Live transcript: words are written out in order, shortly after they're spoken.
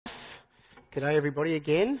G'day everybody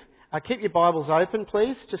again. Keep your Bibles open,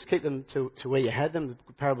 please. Just keep them to where you had them,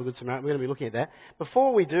 the Parable of the Good Samaritan. We're going to be looking at that.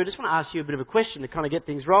 Before we do, I just want to ask you a bit of a question to kind of get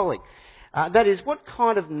things rolling. That is, what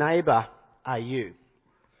kind of neighbour are you?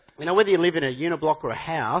 You know, whether you live in a uniblock or a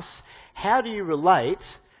house, how do you relate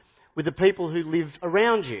with the people who live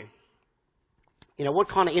around you? You know, what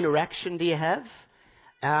kind of interaction do you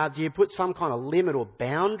have? Do you put some kind of limit or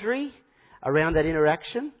boundary around that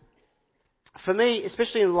interaction? For me,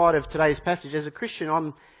 especially in light of today's passage, as a Christian,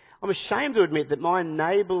 I'm ashamed to admit that my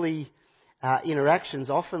neighbourly interactions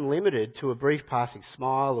are often limited to a brief passing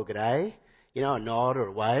smile or g'day, you know, a nod or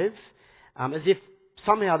a wave, as if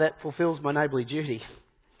somehow that fulfills my neighbourly duty.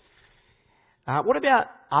 What about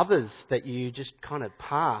others that you just kind of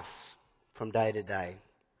pass from day to day?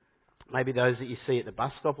 Maybe those that you see at the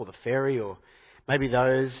bus stop or the ferry, or maybe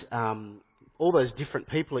those all those different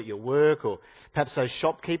people at your work, or perhaps those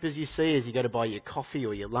shopkeepers you see as you go to buy your coffee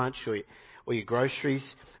or your lunch or your groceries.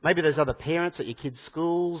 Maybe those other parents at your kids'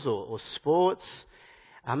 schools or sports.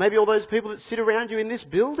 Maybe all those people that sit around you in this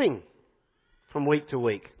building from week to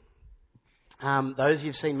week. Those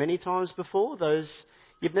you've seen many times before, those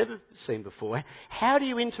you've never seen before. How do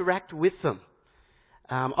you interact with them?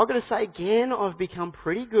 I've got to say again, I've become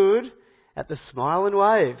pretty good at the smile and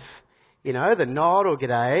wave. You know, the nod or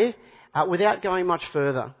g'day. Without going much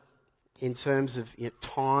further in terms of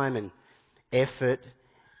time and effort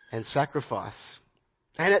and sacrifice.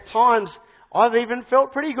 And at times, I've even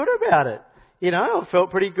felt pretty good about it. You know, I've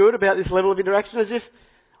felt pretty good about this level of interaction, as if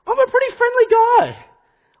I'm a pretty friendly guy.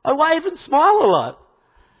 I wave and smile a lot.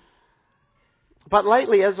 But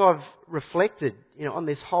lately, as I've reflected, on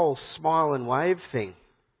this whole smile and wave thing,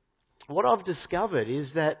 what I've discovered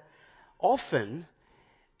is that often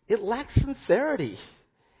it lacks sincerity.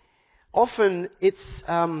 Often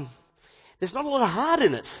there's not a lot of heart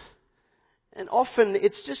in it. And often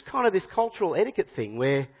it's just kind of this cultural etiquette thing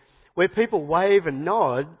where people wave and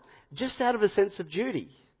nod just out of a sense of duty.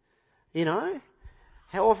 You know?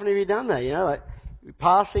 How often have you done that? You know, like you're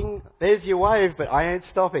passing, there's your wave, but I ain't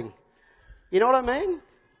stopping. You know what I mean?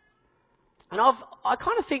 And I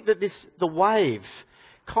kind of think that the wave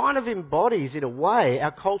kind of embodies, in a way,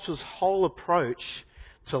 our culture's whole approach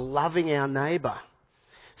to loving our neighbour.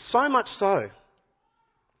 So much so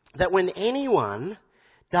that when anyone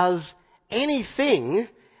does anything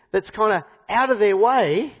that's kind of out of their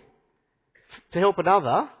way to help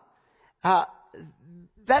another,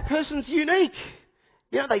 that person's unique.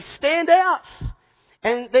 You know, they stand out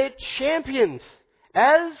and they're championed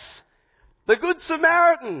as the Good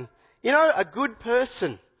Samaritan. You know, a good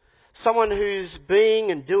person. Someone who's being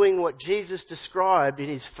and doing what Jesus described in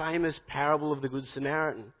his famous parable of the Good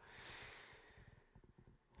Samaritan.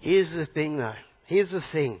 Here's the thing though. Here's the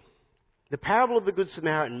thing. The parable of the Good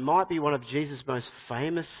Samaritan might be one of Jesus' most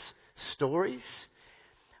famous stories,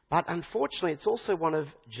 but unfortunately it's also one of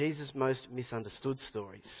Jesus' most misunderstood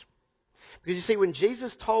stories. Because you see, when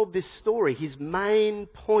Jesus told this story, his main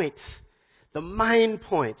point,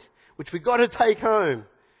 which we've got to take home,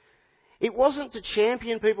 it wasn't to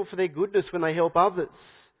champion people for their goodness when they help others.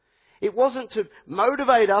 It wasn't to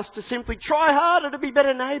motivate us to simply try harder to be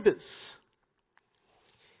better neighbours.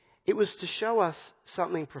 It was to show us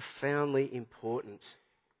something profoundly important.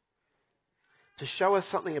 To show us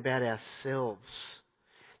something about ourselves.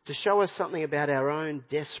 To show us something about our own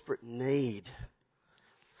desperate need.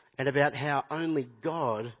 And about how only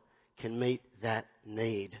God can meet that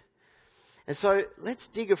need. And so let's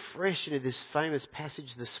dig afresh into this famous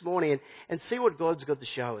passage this morning and see what God's got to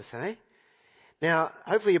show us, eh? Now,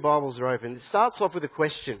 hopefully your Bibles are open. It starts off with a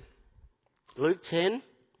question. Luke 10,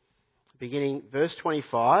 beginning verse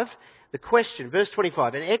 25. The question, verse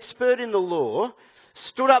 25. An expert in the law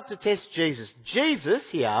stood up to test Jesus. Jesus,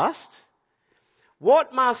 he asked,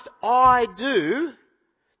 what must I do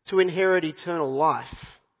to inherit eternal life?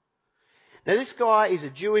 Now this guy is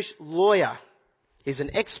a Jewish lawyer. He's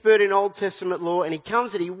an expert in Old Testament law, and he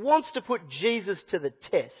comes and he wants to put Jesus to the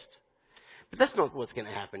test. But that's not what's going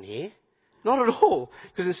to happen here. Not at all.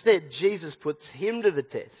 Because instead, Jesus puts him to the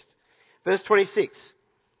test. Verse 26.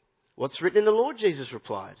 What's written in the law? Jesus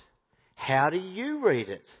replied. How do you read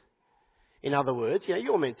it? In other words,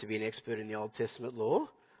 you're meant to be an expert in the Old Testament law.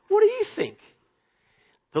 What do you think?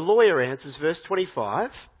 The lawyer answers, verse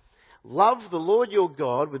 25. Love the Lord your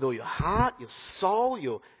God with all your heart, your soul,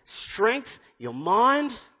 your strength, your mind,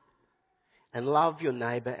 and love your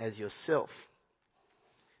neighbour as yourself.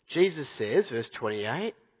 Jesus says, verse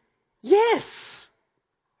 28, yes,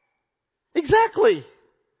 exactly.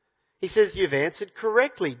 He says, you've answered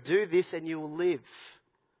correctly. Do this and you will live.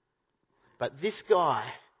 But this guy,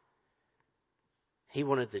 he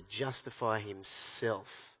wanted to justify himself.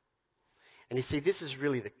 And you see, this is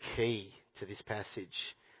really the key to this passage,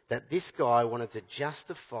 that this guy wanted to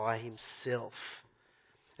justify himself.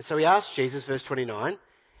 And so he asked Jesus, verse 29,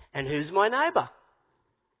 and who's my neighbour?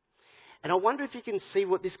 And I wonder if you can see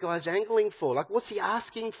what this guy's angling for. Like, what's he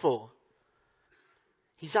asking for?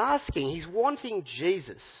 He's wanting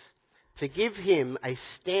Jesus to give him a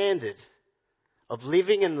standard of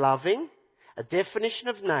living and loving, a definition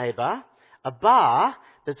of neighbour, a bar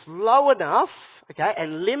that's low enough, okay,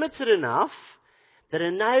 and limited enough that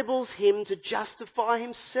enables him to justify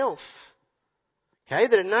himself. Okay,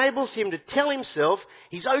 that enables him to tell himself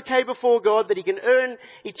he's okay before God, that he can earn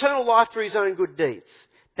eternal life through his own good deeds.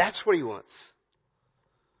 That's what he wants.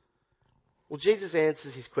 Well, Jesus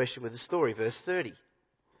answers his question with a story, verse 30.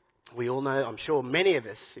 We all know, I'm sure many of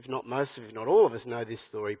us, if not most of us, if not all of us, know this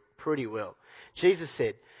story pretty well. Jesus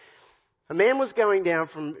said, a man was going down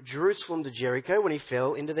from Jerusalem to Jericho when he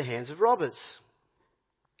fell into the hands of robbers.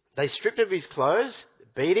 They stripped of his clothes,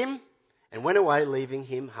 beat him, and went away, leaving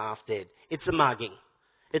him half dead. It's a mugging.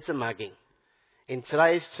 It's a mugging. In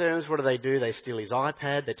today's terms, what do? They steal his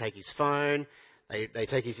iPad, they take his phone, they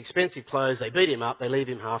take his expensive clothes, they beat him up, they leave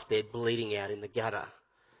him half dead, bleeding out in the gutter.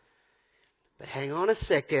 But hang on a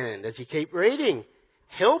second, as you keep reading.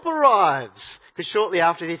 Help arrives. Because shortly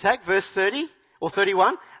after the attack, verse 30 or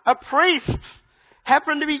 31, a priest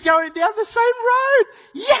happened to be going down the same road.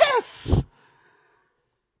 Yes!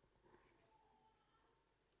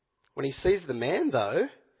 When he sees the man, though,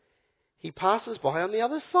 he passes by on the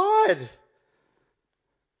other side.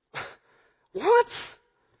 What?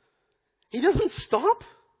 He doesn't stop?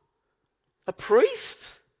 A priest?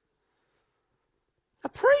 A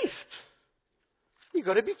priest? You've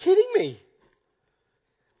got to be kidding me.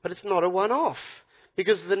 But it's not a one-off.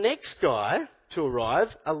 Because the next guy to arrive,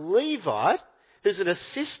 a Levite, who's an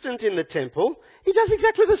assistant in the temple, he does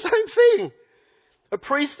exactly the same thing. A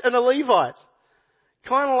priest and a Levite.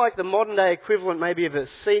 Kind of like the modern day equivalent maybe of a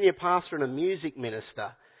senior pastor and a music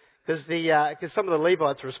minister. Because some of the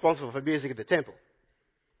Levites are responsible for music at the temple.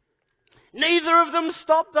 Neither of them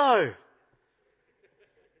stopped though.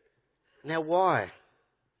 Now why?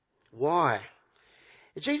 Why?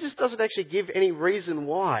 Jesus doesn't actually give any reason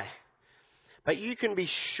why. But you can be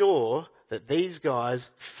sure that these guys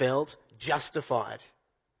felt justified.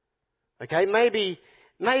 Okay, maybe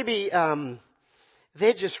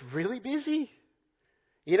they're just really busy.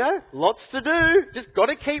 You know, lots to do, just got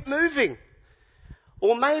to keep moving.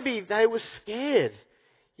 Or maybe they were scared.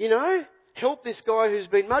 You know, help this guy who's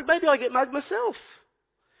been mugged. Maybe I get mugged myself.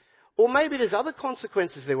 Or maybe there's other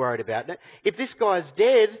consequences they're worried about. Now, if this guy's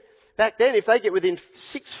dead, back then, if they get within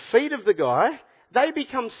 6 feet of the guy, they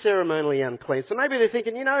become ceremonially unclean. So maybe they're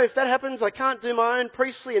thinking, you know, if that happens, I can't do my own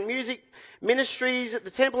priestly and music ministries at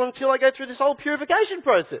the temple until I go through this whole purification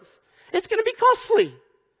process. It's going to be costly.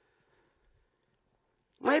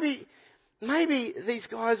 Maybe these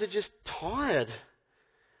guys are just tired.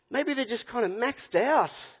 Maybe they're just kind of maxed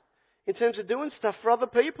out in terms of doing stuff for other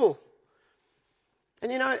people.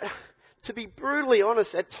 And you know, to be brutally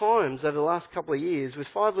honest, at times over the last couple of years, with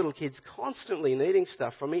 5 little kids constantly needing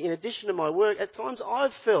stuff from me, in addition to my work, at times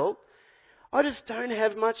I've felt I just don't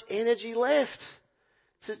have much energy left.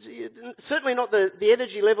 Certainly not the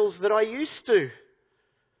energy levels that I used to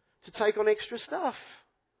take on extra stuff.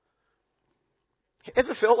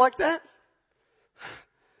 Ever felt like that?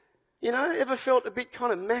 You know, ever felt a bit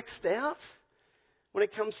kind of maxed out when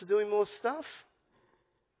it comes to doing more stuff?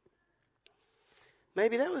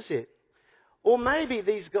 Maybe that was it. Or maybe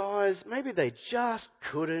these guys, maybe they just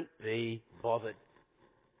couldn't be bothered.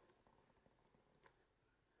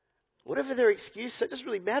 Whatever their excuse, it doesn't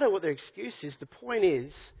really matter what their excuse is. The point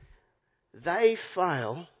is, they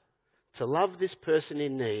fail to love this person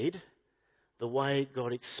in need the way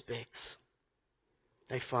God expects.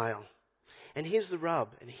 They fail. And here's the rub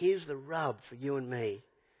for you and me.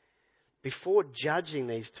 Before judging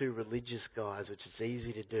these 2 religious guys, which is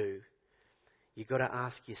easy to do, you've got to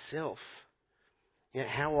ask yourself, you know,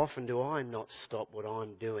 how often do I not stop what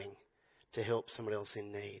I'm doing to help someone else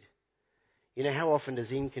in need? You know, how often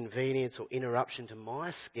does inconvenience or interruption to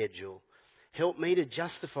my schedule help me to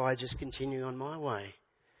justify just continuing on my way?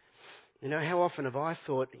 You know, how often have I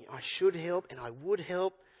thought, I should help and I would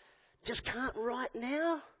help, just can't right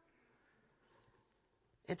now?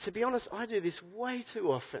 And to be honest, I do this way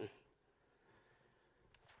too often.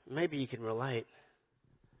 Maybe you can relate.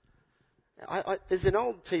 There's an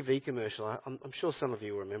old TV commercial. I'm sure some of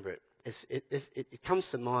you will remember it. It comes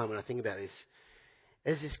to mind when I think about this.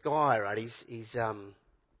 There's this guy, right? He's on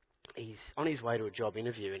his way to a job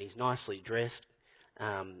interview, and he's nicely dressed.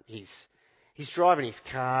 He's driving his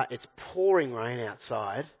car. It's pouring rain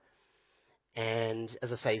outside, And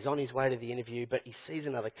as I say, he's on his way to the interview, but he sees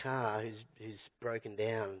another car who's broken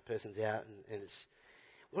down, the person's out, and it's,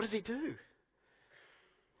 what does he do?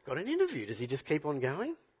 Got an interview. Does he just keep on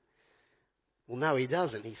going? Well, no, he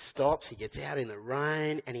doesn't. He stops, he gets out in the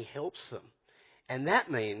rain, and he helps them. And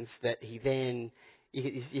that means that he then,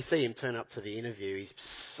 you see him turn up to the interview, he's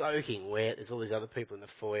soaking wet, there's all these other people in the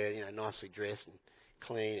foyer, nicely dressed and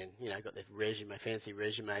clean and, got their resume, fancy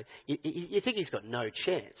resume. You think he's got no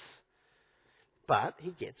chance. But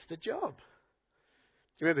he gets the job.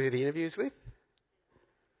 Do you remember who the interview is with?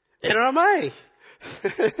 NRMA.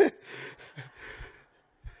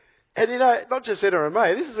 And not just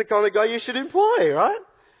NRMA, this is the kind of guy you should employ, right?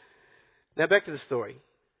 Now back to the story.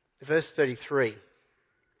 Verse 33.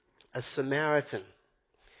 A Samaritan,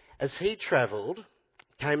 as he travelled,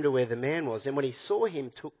 came to where the man was, and when he saw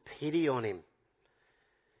him, took pity on him.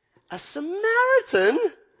 A Samaritan?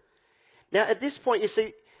 Now at this point, you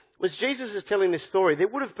see, as Jesus is telling this story, there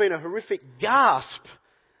would have been a horrific gasp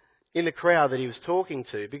in the crowd that he was talking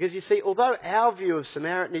to. Because you see, although our view of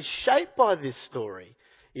Samaritan is shaped by this story,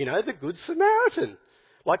 the Good Samaritan,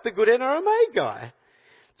 like the good NRMA guy,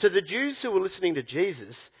 to the Jews who were listening to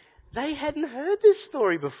Jesus, they hadn't heard this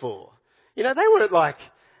story before. They weren't like,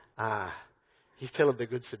 he's telling the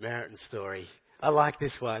Good Samaritan story. I like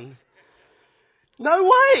this one. No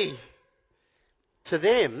way! To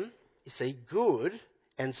them, you see, good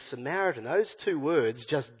and Samaritan, those two words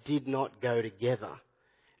just did not go together.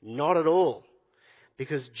 Not at all.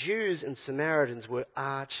 Because Jews and Samaritans were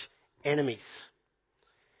arch enemies.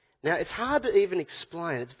 Now, it's hard to even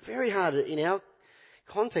explain. It's very hard in our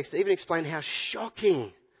context to even explain how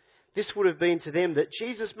shocking this would have been to them that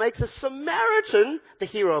Jesus makes a Samaritan the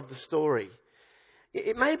hero of the story.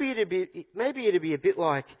 Maybe it'd be a bit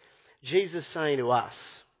like Jesus saying to us,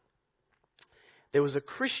 there was a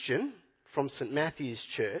Christian from St Matthew's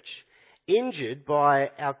Church injured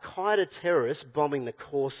by Al-Qaeda terrorists bombing the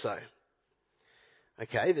Corso.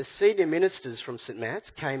 Okay, the senior ministers from St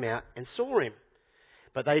Matt's came out and saw him,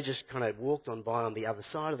 but they just kind of walked on by on the other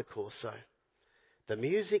side of the Corso. The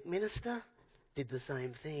music minister did the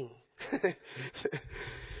same thing.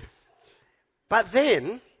 But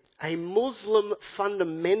then a Muslim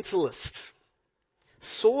fundamentalist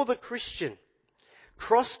saw the Christian,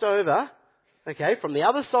 crossed over, from the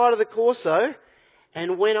other side of the Corso,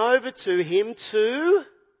 and went over to him to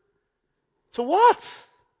what?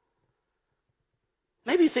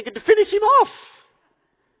 Maybe you're thinking to finish him off.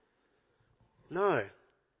 No.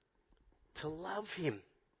 To love him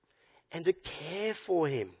and to care for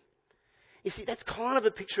him. You see, that's kind of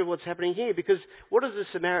a picture of what's happening here, because what does the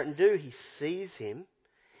Samaritan do? He sees him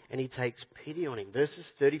and he takes pity on him. Verses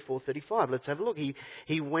 34, 35. Let's have a look.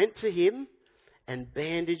 He went to him and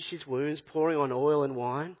bandaged his wounds, pouring on oil and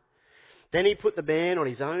wine. Then he put the man on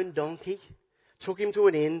his own donkey, took him to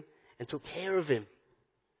an inn, and took care of him.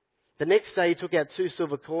 The next day he took out 2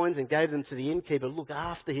 silver coins and gave them to the innkeeper. Look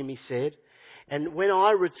after him, he said, and when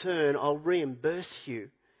I return, I'll reimburse you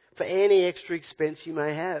for any extra expense you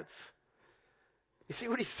may have. You see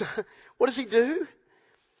what he's done? What does he do?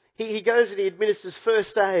 He goes and he administers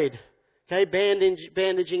first aid,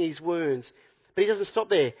 bandaging his wounds. But he doesn't stop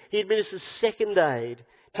there. He administers second aid,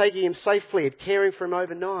 taking him safely and caring for him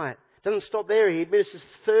overnight. Doesn't stop there. He administers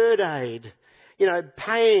third aid,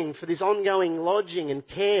 paying for this ongoing lodging and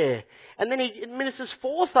care. And then he administers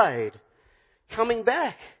fourth aid, coming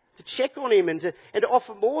back to check on him and to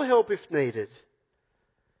offer more help if needed.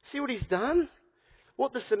 See what he's done?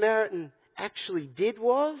 What the Samaritan actually did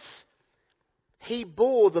was, he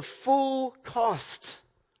bore the full cost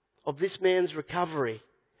of this man's recovery.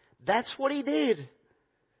 That's what he did.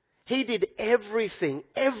 He did everything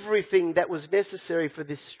that was necessary for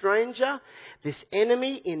this stranger, this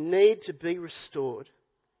enemy in need, to be restored.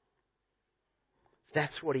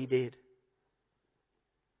 That's what he did.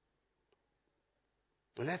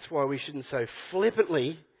 And that's why we shouldn't so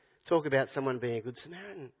flippantly talk about someone being a good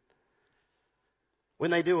Samaritan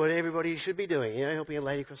when they do what everybody should be doing, helping a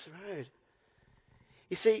lady across the road.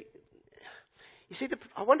 You see,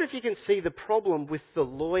 I wonder if you can see the problem with the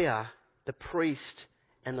lawyer, the priest,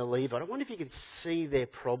 and the Levite. I wonder if you can see their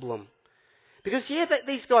problem. Because,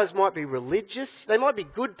 these guys might be religious. They might be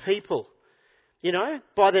good people.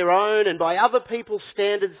 By their own and by other people's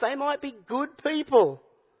standards, they might be good people.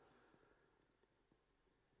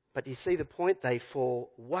 But you see the point? They fall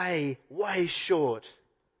way, way short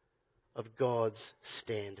of God's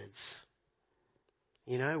standards.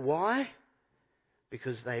 Why?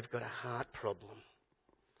 Because they've got a heart problem.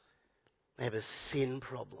 They have a sin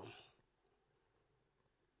problem.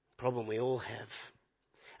 A problem we all have.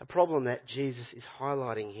 A problem that Jesus is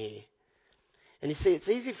highlighting here. And you see, it's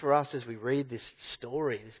easy for us as we read this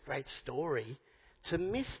story, this great story, to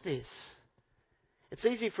miss this. It's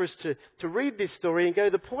easy for us to read this story and go,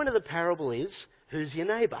 the point of the parable is, who's your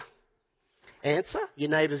neighbour? Answer, your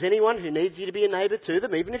neighbour's anyone who needs you to be a neighbour to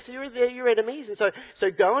them, even if they're your enemies. And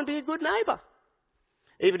so go and be a good neighbour.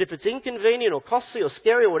 Even if it's inconvenient or costly or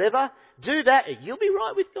scary or whatever, do that and you'll be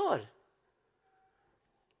right with God.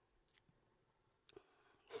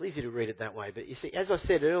 It's easy to read it that way. But you see, as I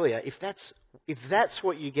said earlier, if that's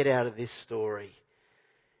what you get out of this story,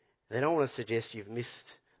 then I want to suggest you've missed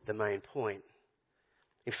the main point.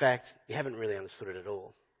 In fact, you haven't really understood it at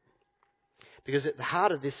all. Because at the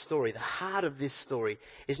heart of this story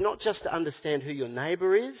is not just to understand who your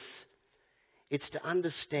neighbour is, it's to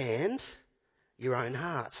understand your own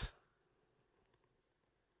heart.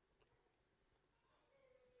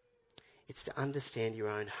 It's to understand your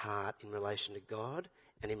own heart in relation to God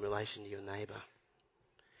and in relation to your neighbour.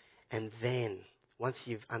 And then, once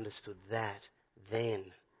you've understood that, then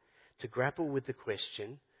to grapple with the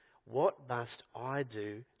question, what must I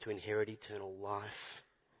do to inherit eternal life?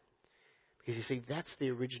 Because you see, that's the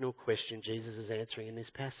original question Jesus is answering in this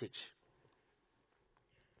passage.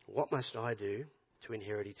 What must I do to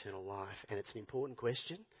inherit eternal life? And it's an important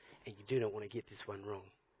question, and you do not want to get this one wrong.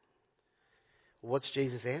 What's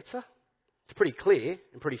Jesus' answer? It's pretty clear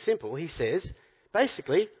and pretty simple. He says,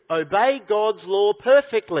 basically, obey God's law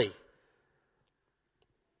perfectly.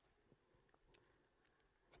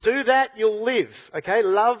 Do that, you'll live. Okay?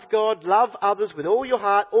 Love God, love others with all your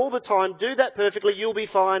heart, all the time. Do that perfectly, you'll be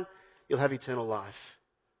fine. You'll have eternal life.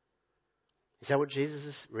 Is that what Jesus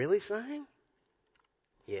is really saying?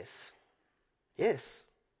 Yes. Yes.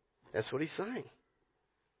 That's what he's saying.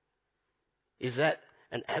 Is that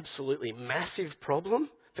an absolutely massive problem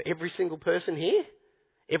for every single person here?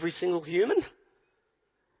 Every single human?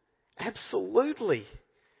 Absolutely.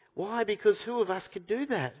 Why? Because who of us could do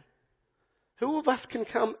that? Who of us can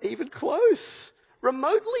come even close,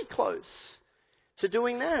 remotely close, to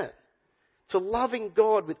doing that? To loving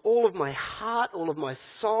God with all of my heart, all of my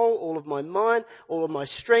soul, all of my mind, all of my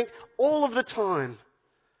strength, all of the time.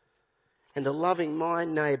 And to loving my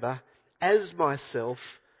neighbour as myself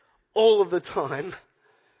all of the time.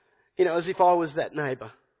 You know, as if I was that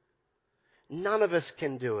neighbour. None of us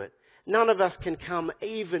can do it. None of us can come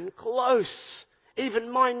even close,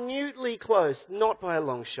 even minutely close, not by a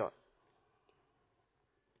long shot.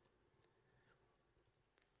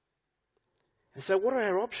 And so what are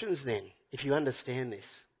our options then, if you understand this?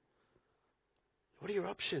 What are your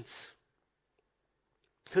options?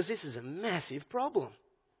 Because this is a massive problem.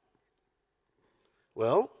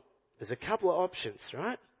 Well, there's a couple of options,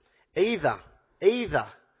 right? Either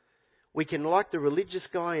we can, like the religious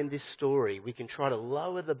guy in this story, we can try to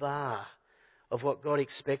lower the bar of what God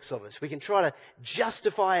expects of us. We can try to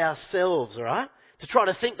justify ourselves, all right? To try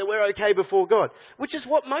to think that we're okay before God, which is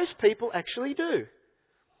what most people actually do.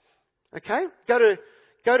 Okay? Go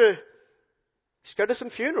to some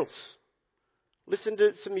funerals. Listen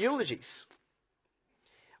to some eulogies.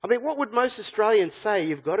 I mean, what would most Australians say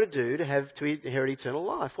you've got to do to inherit eternal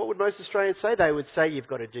life? What would most Australians say? They would say you've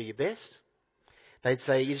got to do your best. They'd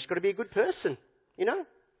say you just got to be a good person, you know?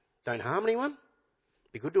 Don't harm anyone.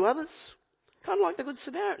 Be good to others. Kind of like the Good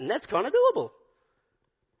Samaritan. That's kind of doable.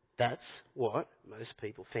 That's what most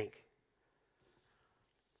people think.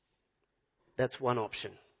 That's one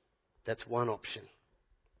option. That's one option.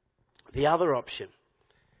 The other option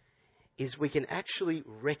is we can actually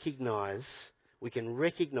recognise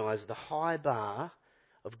the high bar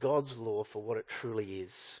of God's law for what it truly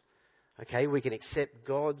is. Okay, we can accept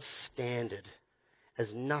God's standard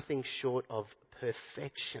as nothing short of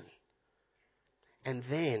perfection. And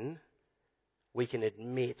then we can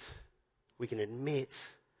admit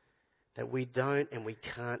that we don't and we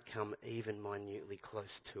can't come even minutely close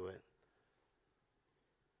to it.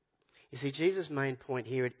 You see, Jesus' main point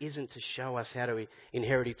here, it isn't to show us how to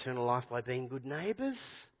inherit eternal life by being good neighbours.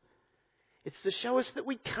 It's to show us that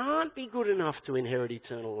we can't be good enough to inherit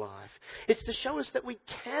eternal life. It's to show us that we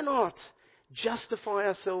cannot justify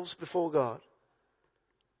ourselves before God.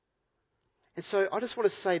 And so I just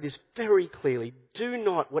want to say this very clearly. Do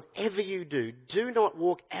not, whatever you do not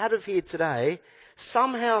walk out of here today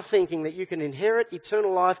somehow thinking that you can inherit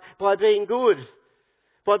eternal life by being good.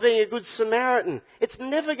 By being a good Samaritan. It's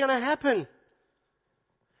never going to happen.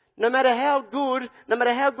 No matter how good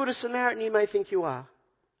a Samaritan you may think you are.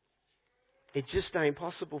 It just ain't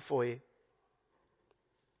possible for you.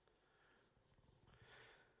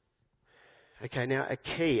 Okay, now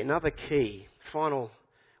another final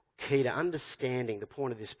key to understanding the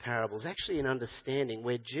point of this parable is actually an understanding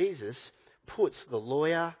where Jesus puts the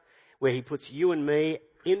lawyer, where he puts you and me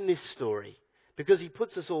in this story. because he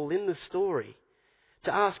puts us all in the story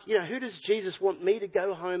to ask, who does Jesus want me to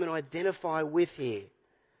go home and identify with here?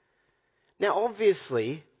 Now,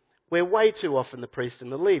 obviously, we're way too often the priest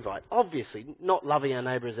and the Levite. Obviously, not loving our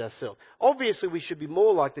neighbour as ourselves. Obviously, we should be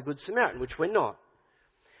more like the Good Samaritan, which we're not.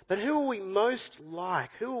 But who are we most like?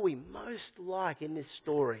 Who are we most like in this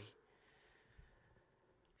story?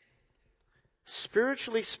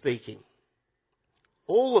 Spiritually speaking,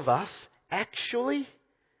 all of us actually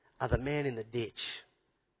are the man in the ditch.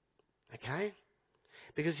 Okay?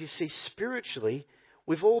 Because you see, spiritually,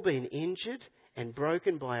 we've all been injured and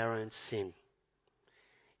broken by our own sin.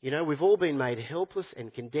 We've all been made helpless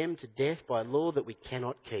and condemned to death by a law that we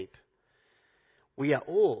cannot keep. We are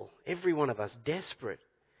all, every one of us, desperate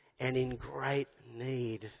and in great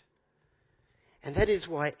need. And that is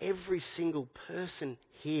why every single person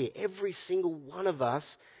here, every single one of us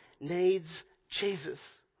needs Jesus.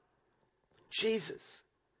 Jesus.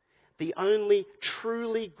 The only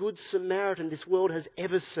truly Good Samaritan this world has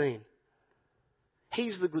ever seen.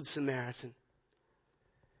 He's the Good Samaritan.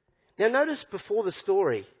 Now notice before the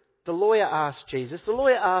story, the lawyer asked Jesus,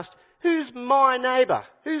 who's my neighbour?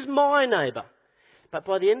 Who's my neighbour? But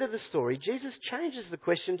by the end of the story, Jesus changes the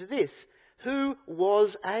question to this: who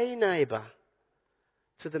was a neighbour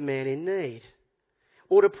to the man in need?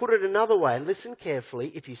 Or to put it another way, and listen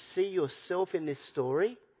carefully, if you see yourself in this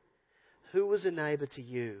story, who was a neighbour to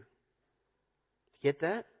you? Get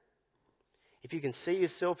that? If you can see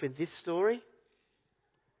yourself in this story,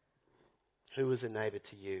 who was a neighbour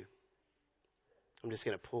to you? I'm just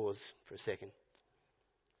going to pause for a second.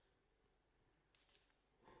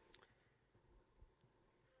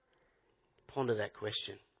 Ponder that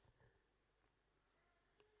question.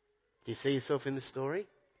 Do you see yourself in the story?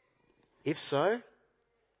 If so,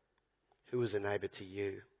 who was a neighbour to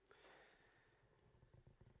you?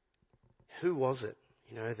 Who was it,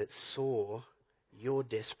 that saw your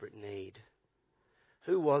desperate need?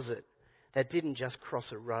 Who was it that didn't just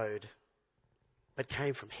cross a road, but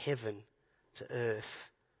came from heaven to earth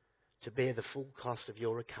to bear the full cost of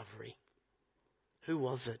your recovery? Who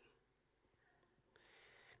was it?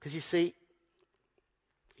 Because you see,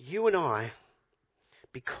 you and I,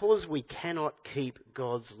 because we cannot keep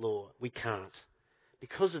God's law, we can't.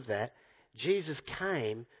 Because of that, Jesus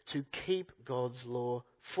came to keep God's law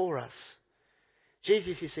for us.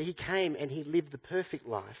 Jesus, you see, he came and he lived the perfect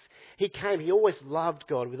life. He always loved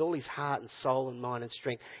God with all his heart and soul and mind and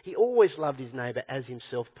strength. He always loved his neighbour as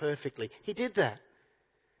himself perfectly. He did that.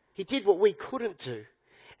 He did what we couldn't do.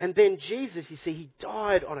 And then Jesus, you see, he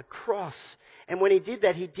died on a cross. And when he did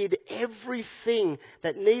that, he did everything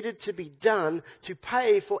that needed to be done to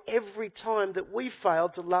pay for every time that we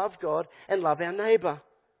failed to love God and love our neighbour.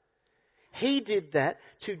 He did that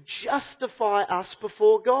to justify us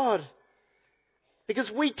before God. Because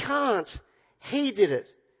we can't. He did it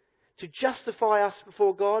to justify us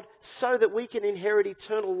before God so that we can inherit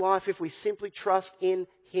eternal life if we simply trust in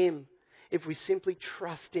him. If we simply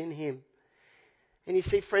trust in him. And you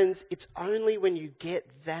see, friends, it's only when you get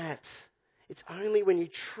that, it's only when you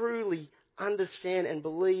truly understand and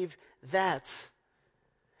believe that,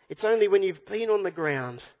 it's only when you've been on the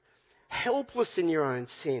ground, helpless in your own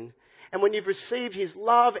sin, and when you've received his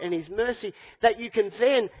love and his mercy, that you can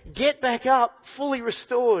then get back up fully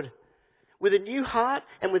restored with a new heart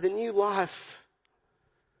and with a new life.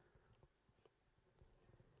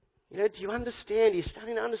 Do you understand? You're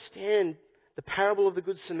starting to understand the parable of the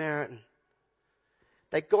Good Samaritan.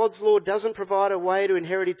 That God's law doesn't provide a way to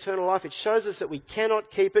inherit eternal life. It shows us that we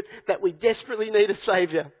cannot keep it, that we desperately need a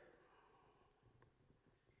Saviour.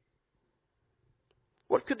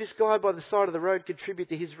 What could this guy by the side of the road contribute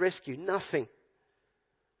to his rescue? Nothing.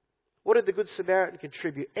 What did the Good Samaritan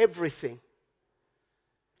contribute? Everything.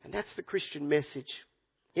 And that's the Christian message,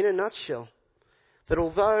 in a nutshell. That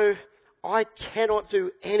although I cannot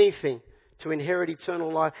do anything to inherit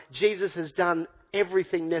eternal life, Jesus has done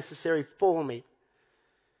everything necessary for me.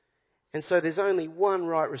 And so there's only one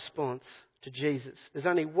right response to Jesus. There's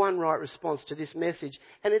only one right response to this message,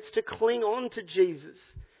 and it's to cling on to Jesus,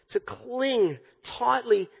 to cling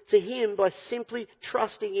tightly to him by simply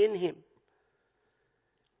trusting in him.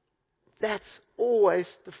 That's always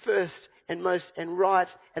the first and most and right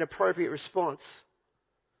and appropriate response.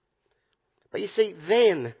 But you see,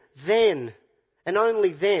 then, and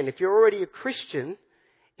only then, if you're already a Christian,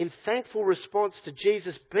 in thankful response to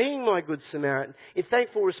Jesus being my Good Samaritan, in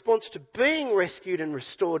thankful response to being rescued and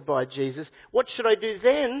restored by Jesus, what should I do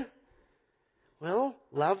then? Well,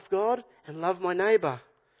 love God and love my neighbour.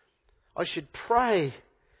 I should pray.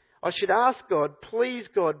 I should ask God, please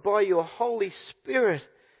God, by your Holy Spirit,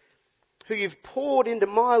 who you've poured into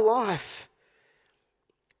my life,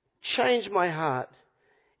 Change my heart.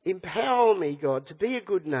 Empower me, God, to be a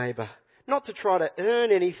good neighbour. Not to try to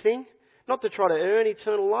earn anything, not to try to earn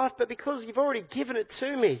eternal life, but because you've already given it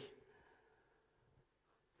to me.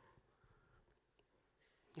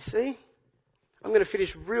 You see? I'm going to finish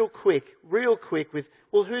real quick with,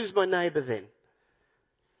 well, who's my neighbour then?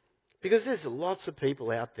 Because there's lots of people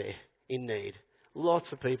out there in need.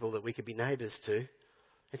 Lots of people that we could be neighbours to.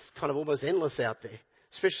 It's kind of almost endless out there,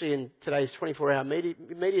 especially in today's 24-hour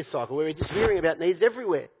media cycle where we're just hearing about needs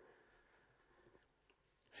everywhere.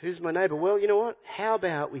 Who's my neighbour? Well, you know what? How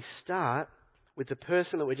about we start with the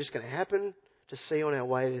person that we're just going to happen to see on our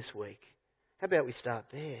way this week? How about we start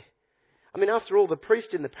there? I mean, after all, the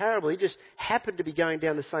priest in the parable, he just happened to be going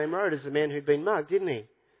down the same road as the man who'd been mugged, didn't he?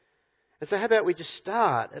 And so how about we just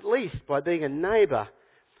start, at least, by being a neighbour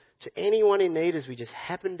to anyone in need as we just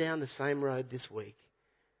happen down the same road this week?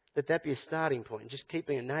 Let that be a starting point. Just keep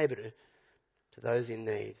being a neighbour to those in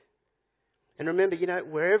need. And remember,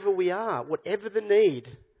 wherever we are, whatever the need,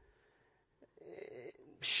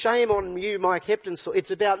 shame on you, Mike Hepton.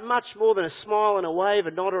 It's about much more than a smile and a wave,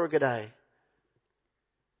 a nod or a good day.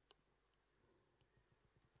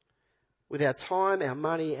 With our time, our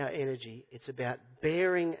money, our energy, it's about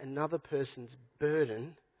bearing another person's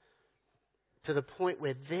burden to the point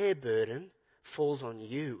where their burden falls on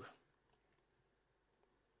you.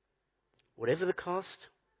 Whatever the cost,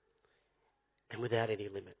 and without any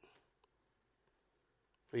limit.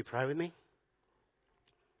 Will you pray with me?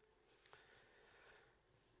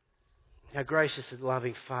 Our gracious and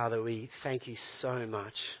loving Father, we thank you so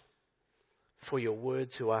much for your word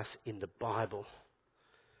to us in the Bible.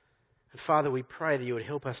 And Father, we pray that you would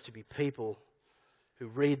help us to be people who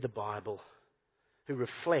read the Bible, who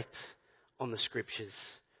reflect on the Scriptures,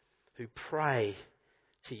 who pray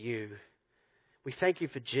to you. We thank you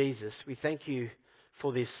for Jesus. We thank you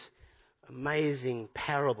for this amazing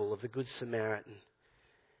parable of the Good Samaritan.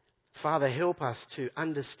 Father, help us to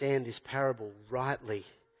understand this parable rightly.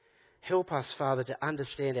 Help us, Father, to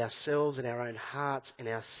understand ourselves and our own hearts and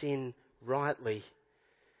our sin rightly.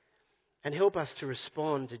 And help us to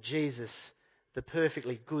respond to Jesus, the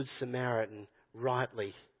perfectly good Samaritan,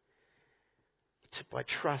 rightly. By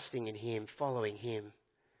trusting in him, following him.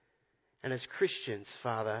 And as Christians,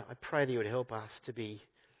 Father, I pray that you would help us to be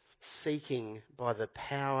seeking by the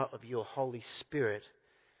power of your Holy Spirit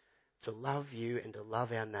to love you and to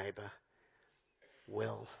love our neighbour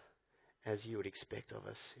well as you would expect of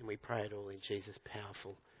us. And we pray it all in Jesus'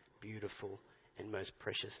 powerful, beautiful and most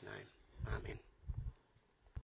precious name. Amen.